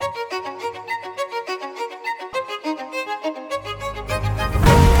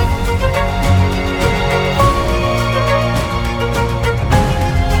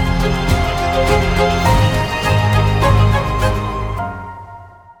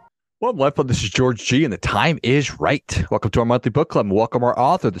Well, Leffel, this is George G, and the time is right. Welcome to our monthly book club, and welcome our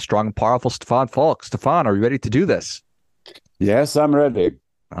author, the strong and powerful Stefan Falk. Stefan, are you ready to do this? Yes, I'm ready.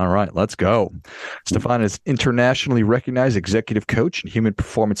 All right, let's go. Stefan is internationally recognized executive coach and human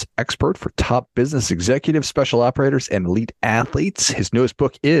performance expert for top business executives, special operators, and elite athletes. His newest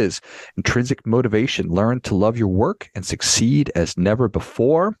book is Intrinsic Motivation: Learn to Love Your Work and Succeed as Never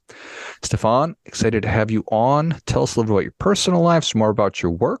Before. Stefan, excited to have you on. Tell us a little about your personal life, some more about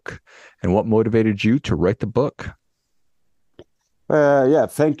your work, and what motivated you to write the book. Yeah,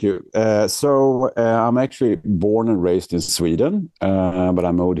 thank you. I'm actually born and raised in Sweden, but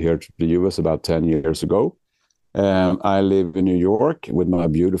I moved here to the US about 10 years ago. I live in New York with my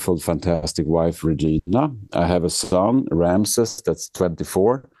beautiful, fantastic wife, Regina. I have a son, Ramses, that's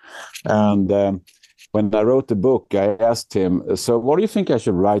 24. And when I wrote the book, I asked him, so what do you think I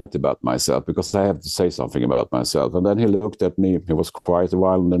should write about myself? Because I have to say something about myself. And then he looked at me, he was quiet a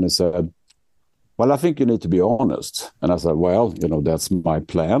while, and then he said, well, I think you need to be honest. And I said, well, that's my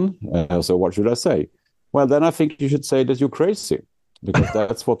plan. So what should I say? Well, then I think you should say that you're crazy, because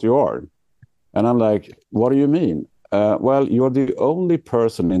that's what you are. And I'm like, what do you mean? Well, you're the only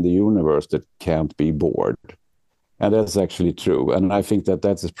person in the universe that can't be bored. And that's actually true. And I think that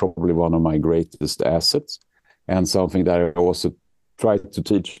is probably one of my greatest assets, and something that I also try to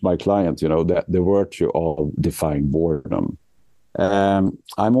teach my clients, that the virtue of defying boredom.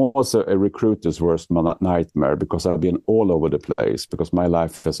 I'm also a recruiter's worst nightmare, because I've been all over the place, because my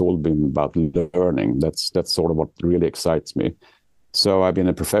life has all been about learning. That's sort of what really excites me. So I've been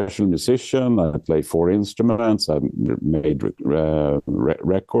a professional musician. I play 4 instruments. I've made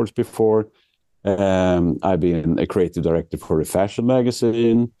records before. I've been a creative director for a fashion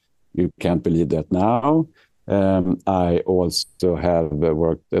magazine. You can't believe that now. I also have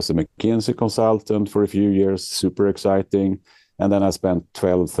worked as a McKinsey consultant for a few years, super exciting. And then I spent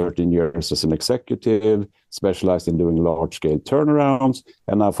 12, 13 years as an executive, specialized in doing large-scale turnarounds.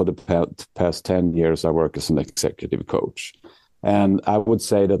 And now for the past 10 years, I work as an executive coach. And I would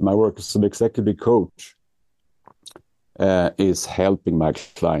say that my work as an executive coach is helping my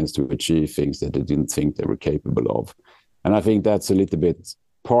clients to achieve things that they didn't think they were capable of. And I think that's a little bit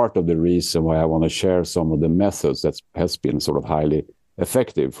part of the reason why I want to share some of the methods that has been sort of highly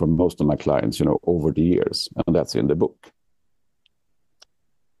effective for most of my clients, over the years. And that's in the book.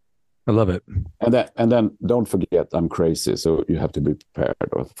 I love it. And then don't forget, I'm crazy, so you have to be prepared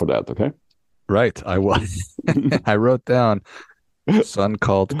for that, okay? Right. I was. I wrote down, son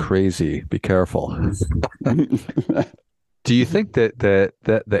called crazy. Be careful. Do you think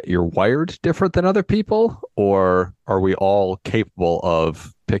that you're wired different than other people, or are we all capable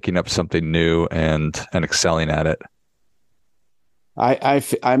of picking up something new and excelling at it?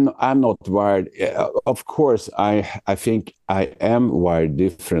 I'm not wired. Of course, I think I am wired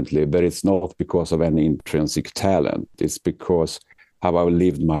differently, but it's not because of any intrinsic talent. It's because how I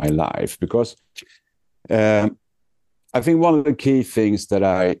lived my life. Because I think one of the key things that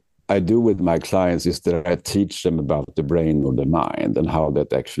I do with my clients is that I teach them about the brain or the mind and how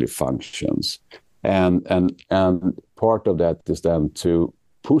that actually functions. And part of that is then to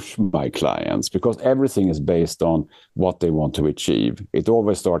push my clients, because everything is based on what they want to achieve. It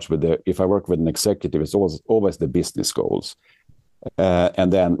always starts with if I work with an executive, it's always the business goals.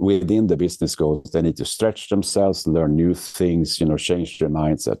 And then within the business goals, they need to stretch themselves, learn new things, change their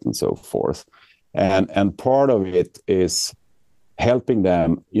mindset and so forth. And part of it is helping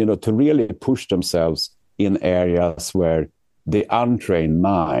them, to really push themselves in areas where the untrained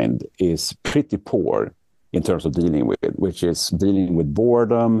mind is pretty poor in terms of dealing with it, which is dealing with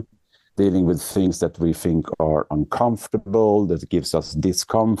boredom, dealing with things that we think are uncomfortable, that gives us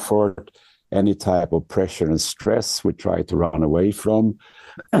discomfort, any type of pressure and stress we try to run away from,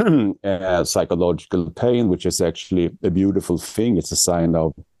 psychological pain, which is actually a beautiful thing. It's a sign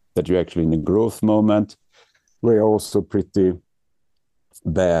of that you're actually in a growth moment. We're also pretty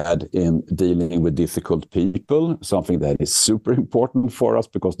bad in dealing with difficult people, something that is super important for us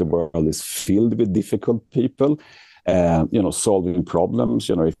because the world is filled with difficult people. Solving problems.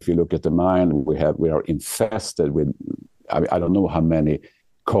 If you look at the mind, we are infested with, I don't know how many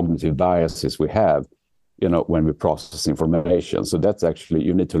cognitive biases we have, when we process information. So that's actually,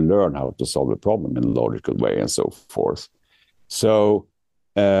 you need to learn how to solve a problem in a logical way and so forth. So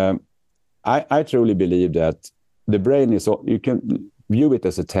I truly believe that the brain is, you can view it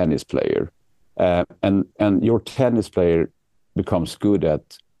as a tennis player, and your tennis player becomes good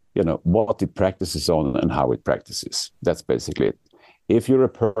at what it practices on and how it practices. That's basically it. If you're a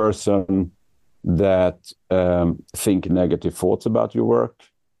person that think negative thoughts about your work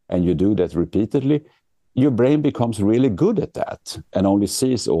and you do that repeatedly, your brain becomes really good at that and only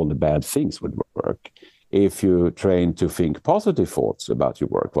sees all the bad things with work. If you train to think positive thoughts about your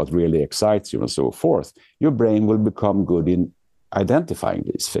work, what really excites you and so forth, your brain will become good in identifying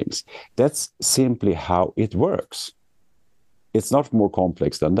these things. That's simply how it works. It's not more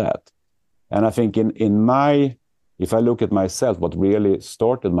complex than that. And I think if I look at myself, what really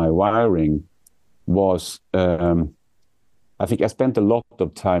started my wiring was, I think I spent a lot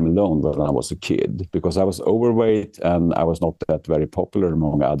of time alone when I was a kid because I was overweight and I was not that very popular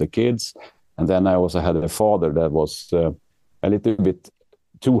among other kids. And then I also had a father that was a little bit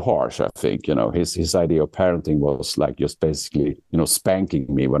too harsh, I think. His idea of parenting was like just basically,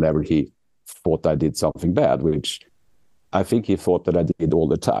 spanking me whenever he thought I did something bad, which I think he thought that I did all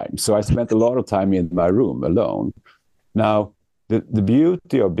the time. So I spent a lot of time in my room alone. Now, the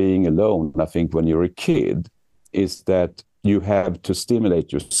beauty of being alone, I think, when you're a kid, is that you have to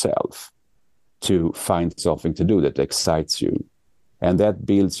stimulate yourself to find something to do that excites you. And that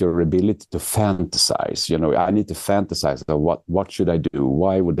builds your ability to fantasize. I need to fantasize about what should I do?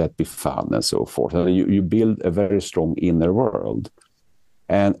 Why would that be fun? And so forth. And you build a very strong inner world.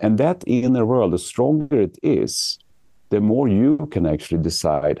 And that inner world, the stronger it is, the more you can actually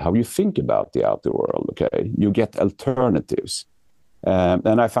decide how you think about the outer world, okay? You get alternatives.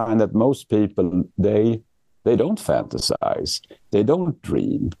 And I find that most people, they don't fantasize. They don't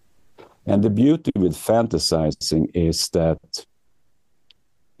dream. And the beauty with fantasizing is that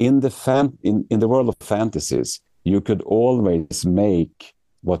in the world of fantasies, you could always make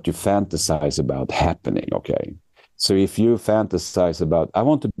what you fantasize about happening, okay? So if you fantasize about, I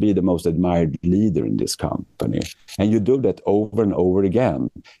want to be the most admired leader in this company, and you do that over and over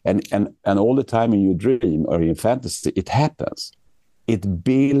again, and all the time in your dream or in fantasy, it happens. It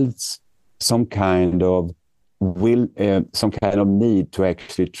builds some kind of some kind of need to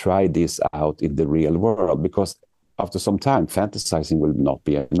actually try this out in the real world, because after some time, fantasizing will not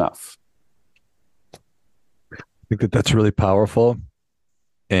be enough. I think that's really powerful,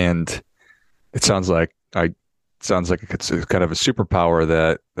 and it sounds like it's kind of a superpower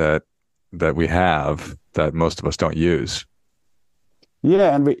that we have that most of us don't use.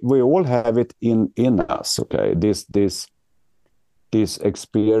 Yeah, and we all have it in us. Okay, this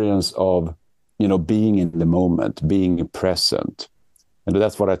experience of being in the moment, being present. And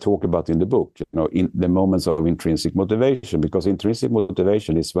that's what I talk about in the book, in the moments of intrinsic motivation, because intrinsic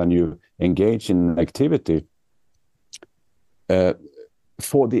motivation is when you engage in activity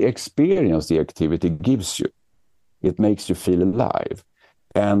for the experience the activity gives you. It makes you feel alive.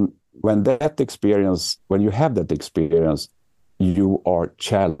 And when you have that experience, you are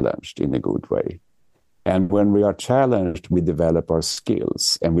challenged in a good way. And when we are challenged, we develop our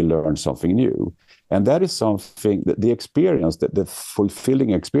skills and we learn something new. And that is something that the experience, the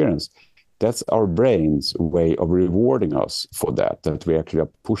fulfilling experience, that's our brain's way of rewarding us for that we actually are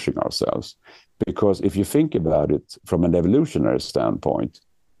pushing ourselves. Because if you think about it from an evolutionary standpoint,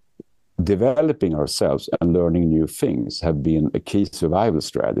 developing ourselves and learning new things have been a key survival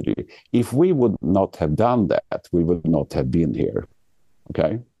strategy. If we would not have done that, we would not have been here.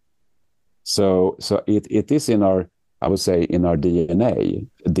 Okay? So it is in our, I would say, in our DNA,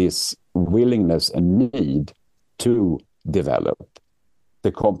 this willingness and need to develop.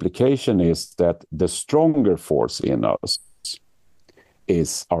 The complication is that the stronger force in us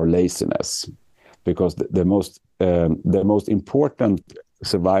is our laziness, because the most important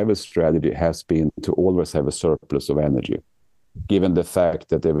survival strategy has been to always have a surplus of energy. Given the fact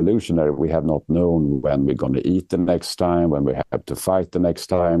that evolutionary, we have not known when we're going to eat the next time, when we have to fight the next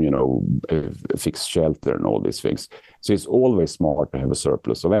time, fix shelter and all these things. So it's always smart to have a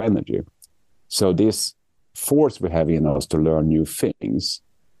surplus of energy. So this force we have in us to learn new things,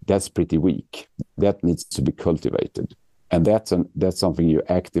 that's pretty weak. That needs to be cultivated. And that's something you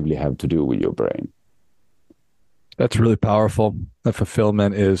actively have to do with your brain. That's really powerful. The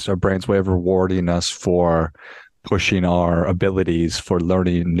fulfillment is our brain's way of rewarding us for pushing our abilities, for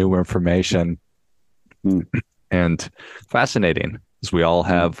learning new information. And fascinating, as we all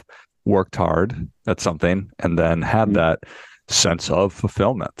have worked hard at something and then had that sense of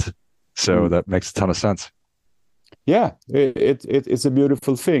fulfillment. So that makes a ton of sense. Yeah, it's a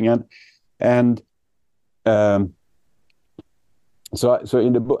beautiful thing. So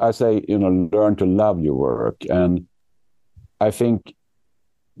in the book, I say, learn to love your work. And I think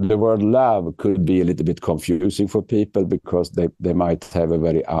the word love could be a little bit confusing for people because they might have a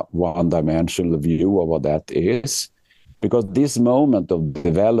very one-dimensional view of what that is. Because this moment of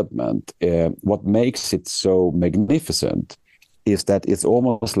development, what makes it so magnificent is that it's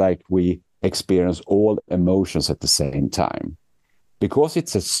almost like we experience all emotions at the same time. because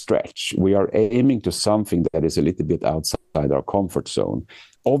it's a stretch, we are aiming to something that is a little bit outside our comfort zone.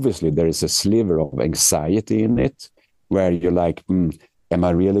 Obviously, there is a sliver of anxiety in it, where you're like, am I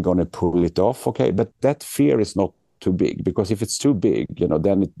really going to pull it off? Okay, but that fear is not too big, because if it's too big,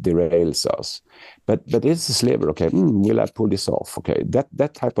 then it derails us. But it's a sliver. Okay, will I pull this off? Okay,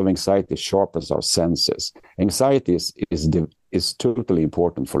 that type of anxiety sharpens our senses. Anxiety is totally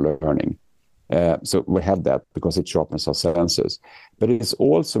important for learning. So we have that because it sharpens our senses. But it's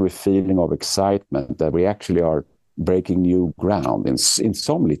also a feeling of excitement that we actually are breaking new ground in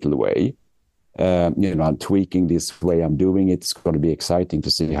some little way. I'm tweaking this way I'm doing it. It's going to be exciting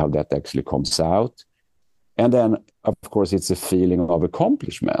to see how that actually comes out. And then, of course, it's a feeling of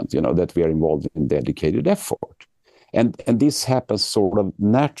accomplishment, that we are involved in dedicated effort. And this happens sort of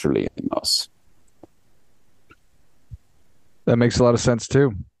naturally in us. That makes a lot of sense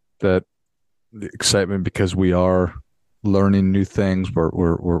too. That the excitement because we are learning new things.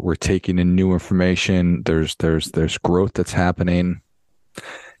 We're taking in new information. There's growth that's happening.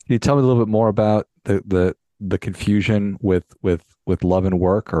 Can you tell me a little bit more about the confusion with love and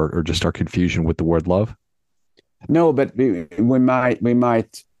work, or just our confusion with the word love? No, but we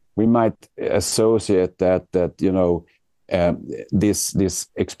might associate that this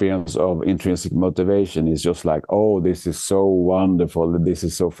experience of intrinsic motivation is just like, oh, this is so wonderful, this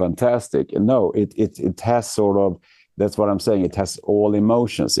is so fantastic. No, it has sort of, that's what I'm saying, it has all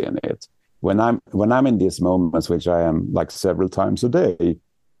emotions in it. When I'm in these moments, which I am like several times a day,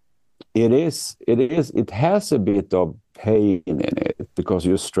 it has a bit of pain in it because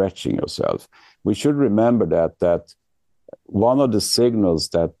you're stretching yourself. We should remember that one of the signals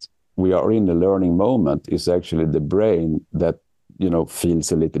that we are in the learning moment is actually the brain that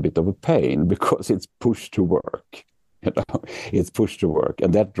feels a little bit of a pain because it's pushed to work. It's pushed to work,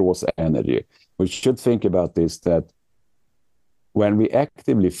 and that draws energy. We should think about this, that when we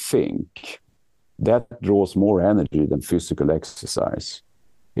actively think, that draws more energy than physical exercise.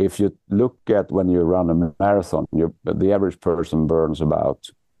 If you look at when you run a marathon, the average person burns about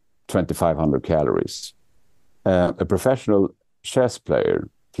 2,500 calories. A professional chess player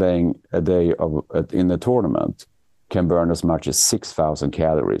playing a day in a tournament can burn as much as 6,000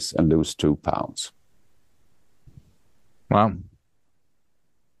 calories and lose 2 pounds. Wow.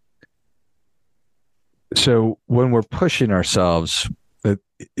 So when we're pushing ourselves,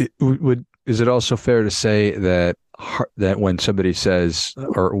 is it also fair to say that when somebody says,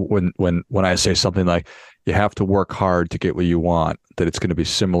 or when I say something like, you have to work hard to get what you want, that it's going to be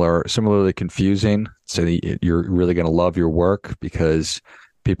similarly confusing? So you're really going to love your work because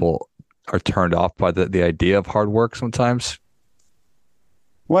people are turned off by the idea of hard work sometimes?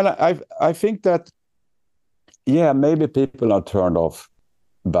 Well, I think that, yeah, maybe people are turned off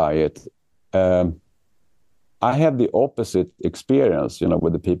by it. I have the opposite experience,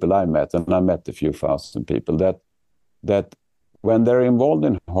 with the people I met, and I met a few thousand people, that when they're involved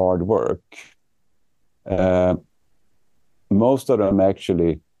in hard work, most of them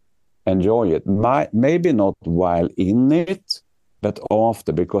actually enjoy it. Maybe not while in it, but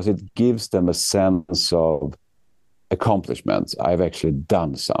after, because it gives them a sense of accomplishment. I've actually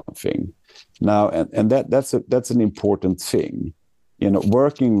done something now, and that's an important thing.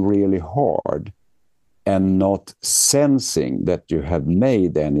 Working really hard and not sensing that you have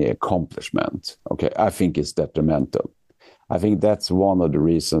made any accomplishment, okay, I think is detrimental. I think that's one of the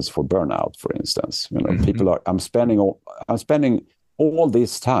reasons for burnout, for instance. People I'm spending all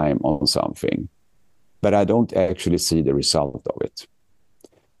this time on something, but I don't actually see the result of it.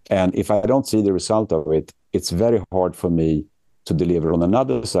 And if I don't see the result of it, it's very hard for me to deliver on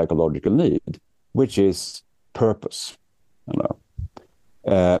another psychological need, which is purpose.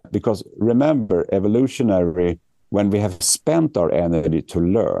 Because remember, evolutionary, when we have spent our energy to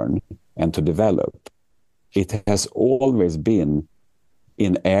learn and to develop, it has always been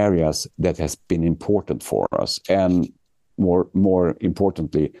in areas that has been important for us, and more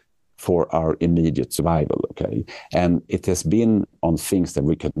importantly, for our immediate survival, okay? And it has been on things that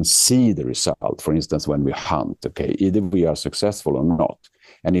we can see the result. For instance, when we hunt, okay, either we are successful or not.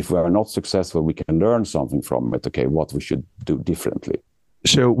 And if we are not successful, we can learn something from it, okay, what we should do differently.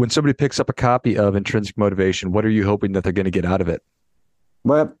 So when somebody picks up a copy of Intrinsic Motivation, what are you hoping that they're going to get out of it?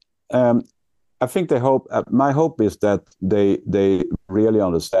 Well, I think my hope is that they really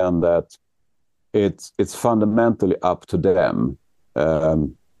understand that it's fundamentally up to them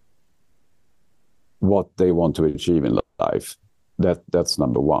what they want to achieve in life. That's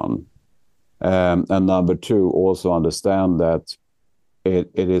number one. And number two, also understand that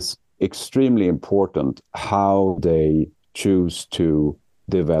it is extremely important how they choose to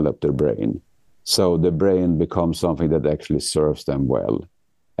develop their brain. So the brain becomes something that actually serves them well.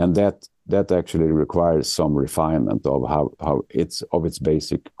 And that actually requires some refinement of how its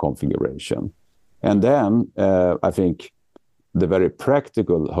basic configuration. And then I think the very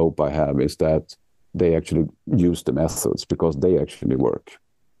practical hope I have is that they actually use the methods, because they actually work.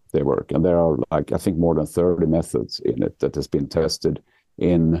 They work. And there are, like, I think more than 30 methods in it that has been tested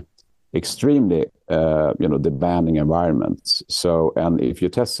in extremely demanding environments. So, and if you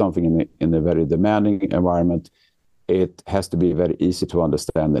test something in a very demanding environment, it has to be very easy to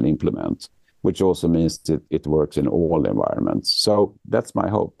understand and implement, which also means that it works in all environments. So that's my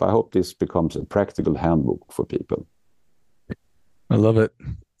hope. I hope this becomes a practical handbook for people. I love it.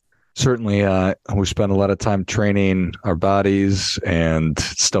 Certainly, we spend a lot of time training our bodies and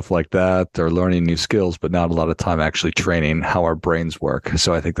stuff like that, or learning new skills, but not a lot of time actually training how our brains work.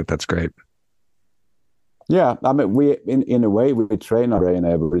 So I think that that's great. Yeah, I mean, we in a way we train our brain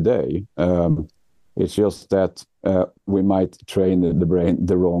every day. It's just that we might train the brain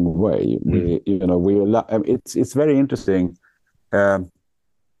the wrong way. It's very interesting.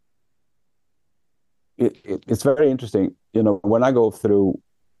 It's very interesting. When I go through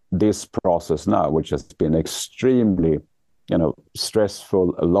this process now, which has been extremely,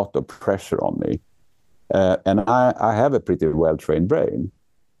 stressful, a lot of pressure on me, and I have a pretty well-trained brain.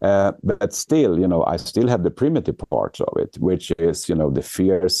 But still, I still have the primitive parts of it, which is, the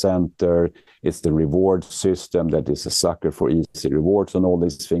fear center. It's the reward system that is a sucker for easy rewards, and all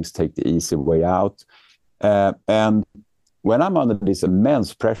these things take the easy way out. And when I'm under this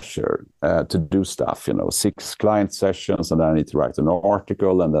immense pressure to do stuff, 6 client sessions, and then I need to write an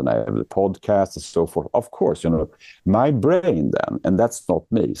article, and then I have the podcast and so forth. Of course, my brain then, and that's not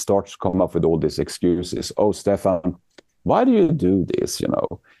me, starts to come up with all these excuses. Oh, Stefan, why do you do this?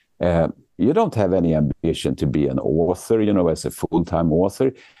 You don't have any ambition to be an author, as a full-time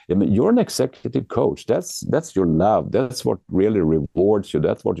author. I mean, you're an executive coach. That's your love. That's what really rewards you.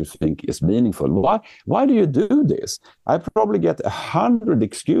 That's what you think is meaningful. Why do you do this? I probably get 100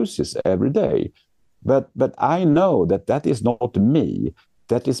 excuses every day, but I know that is not me.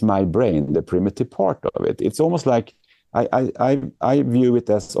 That is my brain, the primitive part of it. It's almost like I view it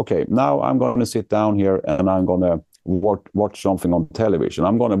as, okay, now I'm going to sit down here and I'm going to watch something on television.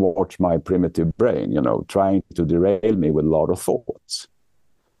 I'm going to watch my primitive brain, trying to derail me with a lot of thoughts.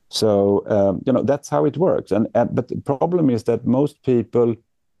 So, that's how it works. But the problem is that most people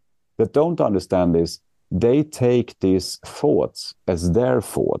that don't understand this, they take these thoughts as their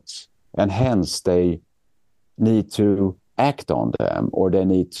thoughts, and hence they need to act on them, or they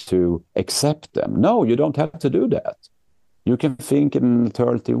need to accept them. No, you don't have to do that. You can think in an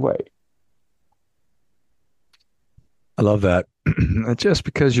alternative way. I love that. Just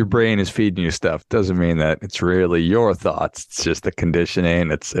because your brain is feeding you stuff doesn't mean that it's really your thoughts. It's just the conditioning.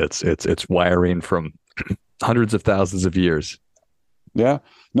 It's wiring from hundreds of thousands of years. Yeah.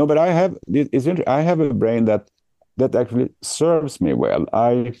 No, but I have a brain that actually serves me well.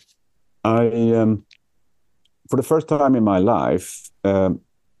 I for the first time in my life,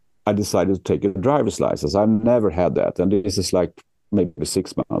 I decided to take a driver's license. I've never had that, and this is like maybe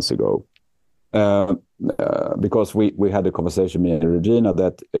 6 months ago. Because we had a conversation, me and Regina,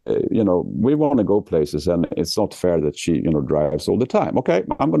 that we want to go places, and it's not fair that she drives all the time. Okay,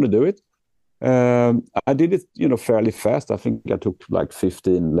 I'm going to do it. I did it fairly fast. I think I took like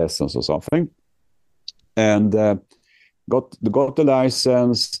 15 lessons or something, and got the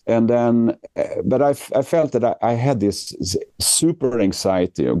license. And then but I felt that I had this super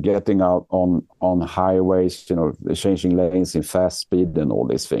anxiety of getting out on highways, changing lanes in fast speed and all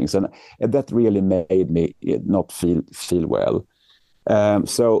these things, and that really made me not feel well.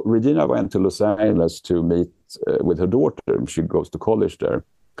 So Regina went to Los Angeles to meet with her daughter. She goes to college there,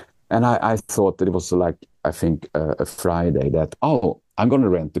 and I thought that it was like, I think a Friday, that I'm going to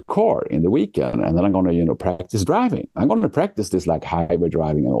rent the car in the weekend, and then I'm going to, practice driving. I'm going to practice this like highway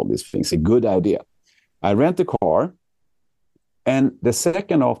driving and all these things. A good idea. I rent the car, and the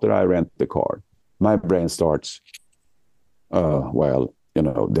second after I rent the car, my brain starts,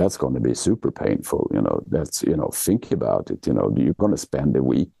 that's going to be super painful. That's, think about it. You're going to spend the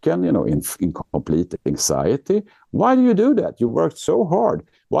weekend, in complete anxiety. Why do you do that? You worked so hard.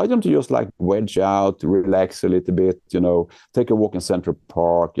 Why don't you just like wedge out, relax a little bit, take a walk in Central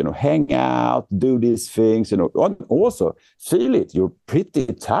Park, hang out, do these things, and also feel it. You're pretty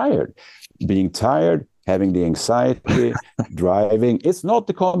tired. Being tired, having the anxiety, driving, it's not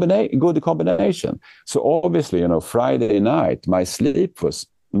the good combination. So obviously, Friday night, my sleep was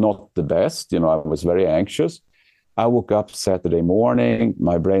not the best. I was very anxious. I woke up Saturday morning.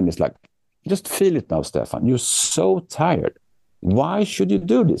 My brain is like, just feel it now, Stefan. You're so tired. Why should you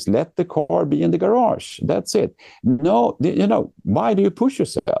do this? Let the car be in the garage. That's it. No, why do you push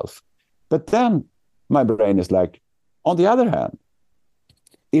yourself? But then my brain is like, on the other hand,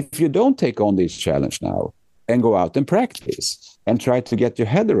 if you don't take on this challenge now and go out and practice and try to get your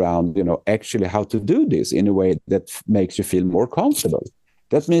head around, actually how to do this in a way that makes you feel more comfortable,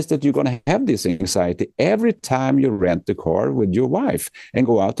 that means that you're going to have this anxiety every time you rent the car with your wife and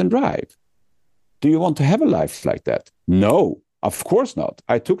go out and drive. Do you want to have a life like that? No. Of course not.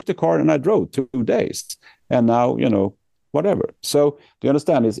 I took the car and I drove 2 days, and now whatever. So do you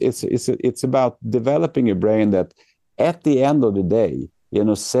understand? It's about developing a brain that, at the end of the day,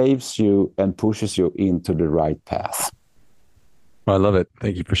 saves you and pushes you into the right path. I love it.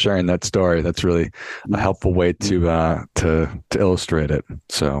 Thank you for sharing that story. That's really a helpful way to illustrate it.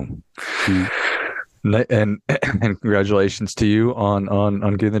 So, and congratulations to you on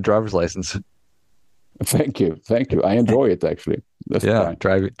getting the driver's license. Thank you. I enjoy it, actually.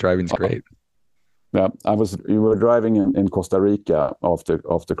 Driving's great. Yeah, we were driving in Costa Rica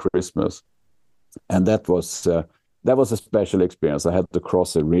after Christmas, and that was a special experience. I had to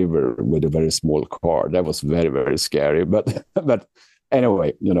cross a river with a very small car. That was very, very scary. But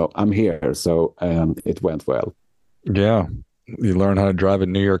anyway, I'm here, so it went well. Yeah. You learn how to drive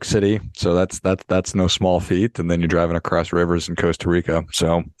in New York City, so that's no small feat. And then you're driving across rivers in Costa Rica.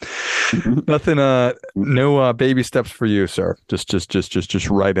 So nothing, no baby steps for you, sir. Just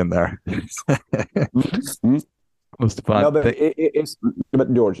right in there. Most fun. No, but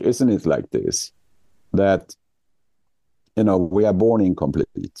George, isn't it like this? That we are born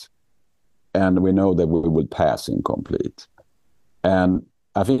incomplete, and we know that we will pass incomplete. And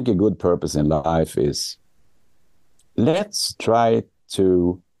I think a good purpose in life is, let's try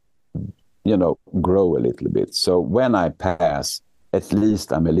to, grow a little bit. So when I pass, at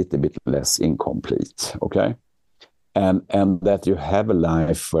least I'm a little bit less incomplete, okay? And that you have a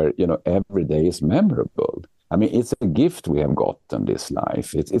life where, every day is memorable. I mean, it's a gift we have gotten this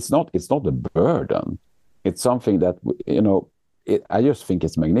life. It's not a burden. It's something that, I just think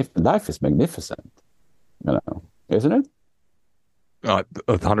it's magnificent. Life is magnificent, isn't it?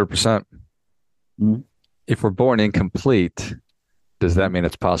 100%. Mm-hmm. If we're born incomplete, does that mean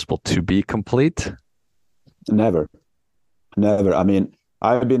it's possible to be complete? Never. I mean,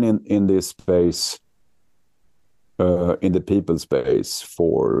 I've been in this space, in the people space,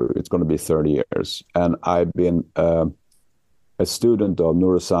 for it's going to be 30 years. And I've been a student of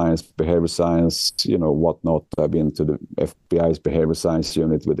neuroscience, behavior science, whatnot. I've been to the FBI's behavior science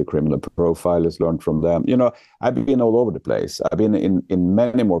unit with the criminal profilers, learned from them. I've been all over the place. I've been in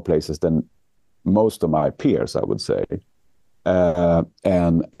many more places than most of my peers, I would say.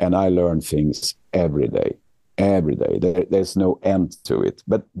 And I learn things every day. There's no end to it.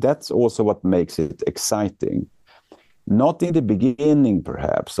 But that's also what makes it exciting. Not in the beginning,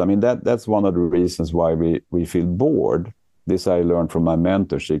 perhaps. I mean, that's one of the reasons why we feel bored. This I learned from my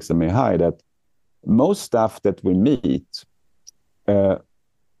mentor, Csikszentmihalyi, that most stuff that we meet that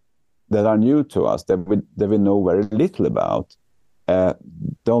are new to us, that we know very little about,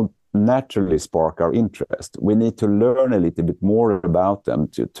 don't naturally spark our interest. We need to learn a little bit more about them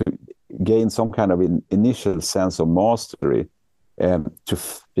to gain some kind of initial sense of mastery, to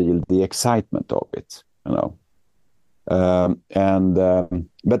feel the excitement of it, but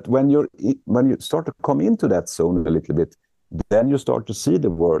when you start to come into that zone a little bit, then you start to see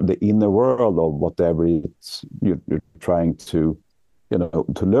the inner world of whatever you're trying to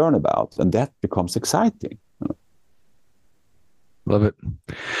learn about, and that becomes exciting. Love it.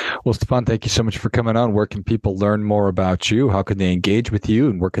 Well, Stefan, thank you so much for coming on. Where can people learn more about you? How can they engage with you?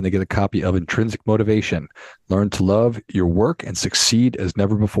 And where can they get a copy of Intrinsic Motivation? Learn to love your work and succeed as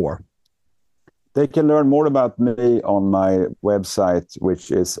never before. They can learn more about me on my website, which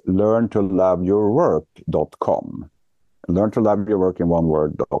is learntoloveyourwork.com. Learn to love your work in one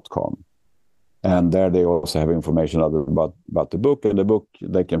word.com. And there they also have information about the book. And the book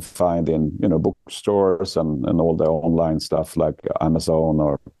they can find in bookstores and all the online stuff like Amazon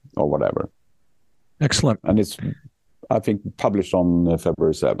or whatever. Excellent. And it's, I think, published on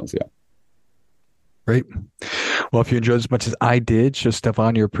February 7th. Yeah. Great. Well, if you enjoyed as much as I did, show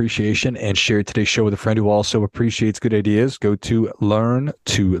Stefan your appreciation and share today's show with a friend who also appreciates good ideas. Go to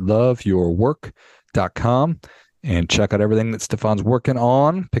learntoloveyourwork.com. and check out everything that Stefan's working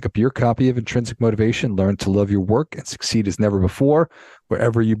on. Pick up your copy of Intrinsic Motivation, Learn to Love Your Work and Succeed as Never Before,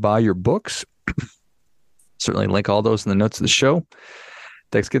 wherever you buy your books. Certainly link all those in the notes of the show.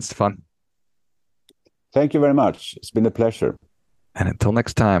 Thanks again, Stefan. Thank you very much. It's been a pleasure. And until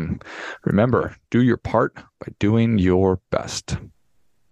next time, remember, do your part by doing your best.